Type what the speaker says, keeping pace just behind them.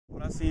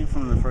seen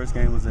from the first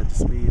game was that the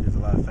speed is a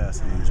lot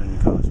faster than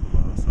junior college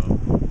football. So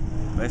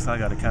basically, I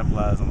got to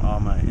capitalize on all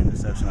my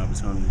interception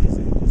opportunities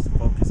and just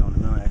focus on the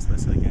mental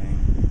aspects of the game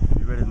and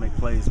be ready to make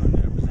plays when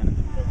they're presented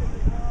to me.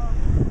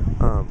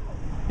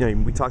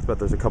 We talked about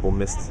there's a couple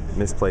missed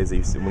plays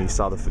that when you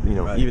saw the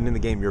Right. even in the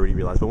game you already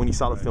realized, but when you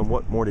saw the film,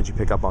 what more did you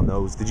pick up on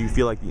those? Did you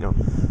feel like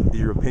did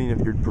your opinion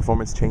of your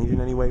performance change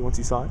in any way once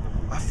you saw it?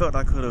 I felt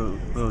I could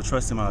have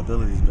trusted my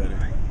abilities better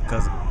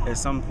because at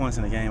some points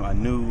in the game I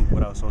knew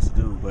what I was supposed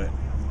to do, but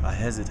I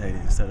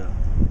hesitated instead of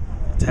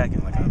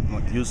attacking like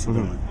I'm used to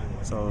doing.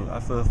 So I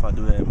feel if I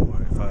do that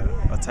more, if I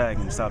attack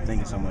and stop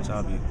thinking so much,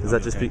 I'll be. Is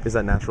that just okay. is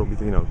that natural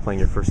because playing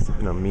your first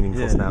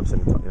meaningful snaps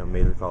in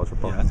major college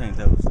football? Yeah, I think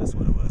that's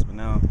what it was. But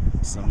now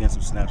since I'm getting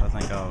some snaps, I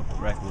think I'll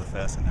rack it a little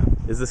faster now.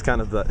 Is this kind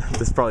of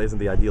this probably isn't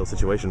the ideal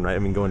situation, right? I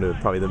mean, going to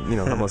probably the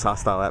the most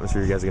hostile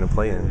atmosphere you guys are going to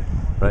play in,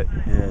 right?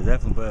 Yeah,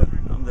 definitely. But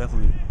I'm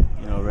definitely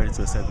ready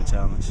to accept the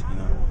challenge.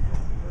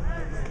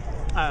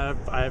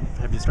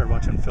 Have you started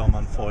watching film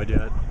on Floyd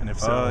yet? And if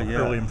so, yeah.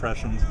 early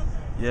impressions?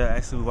 Yeah,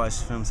 actually we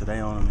watched film today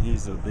on him.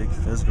 He's a big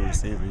physical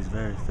receiver. He's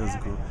very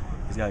physical.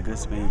 He's got good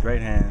speed,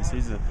 great hands.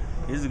 He's a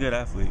good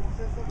athlete.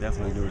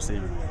 Definitely a good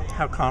receiver.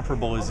 How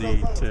comparable is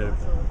he to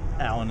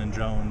Allen and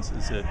Jones?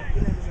 Is it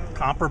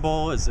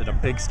comparable? Is it a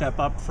big step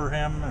up for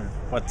him? Or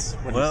what do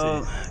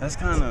you see? That's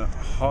kind of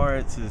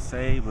hard to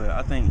say, but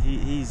I think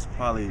he's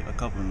probably a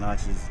couple of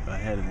notches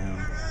ahead of him.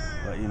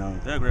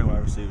 But they're great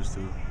wide receivers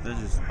too. They're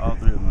just all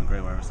three of them are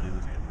great wide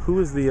receivers.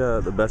 Who is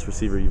the best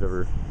receiver you've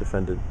ever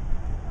defended?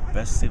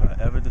 Best receiver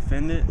I ever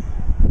defended?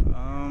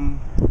 I'm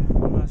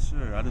not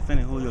sure. I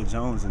defended Julio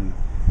Jones in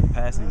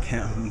passing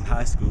camp in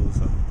high school,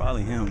 so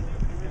probably him.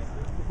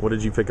 What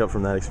did you pick up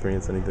from that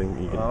experience? Anything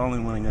you I only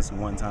went against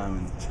him one time,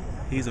 and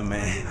he's a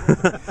man.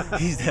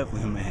 He's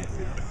definitely a man.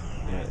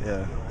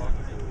 Yeah.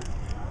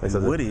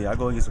 And Woody, I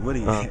go against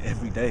Woody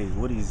every day.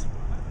 Woody's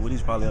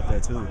probably up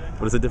there too.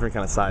 But it's a different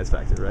kind of size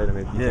factor, right? I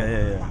mean,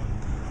 yeah.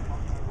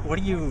 What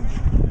do you,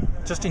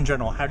 just in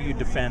general, how do you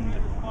defend,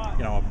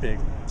 a big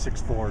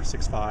 6'4",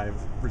 6'5"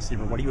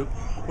 receiver? What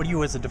do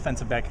you as a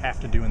defensive back have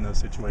to do in those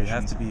situations? You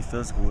have to be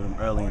physical with him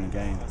early in the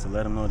game to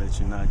let him know that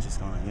you're not just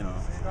going to,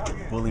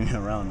 bully me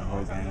around the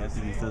whole game. You have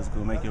to be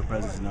physical, make your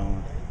presence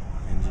known,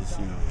 and just,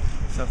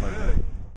 stuff like that.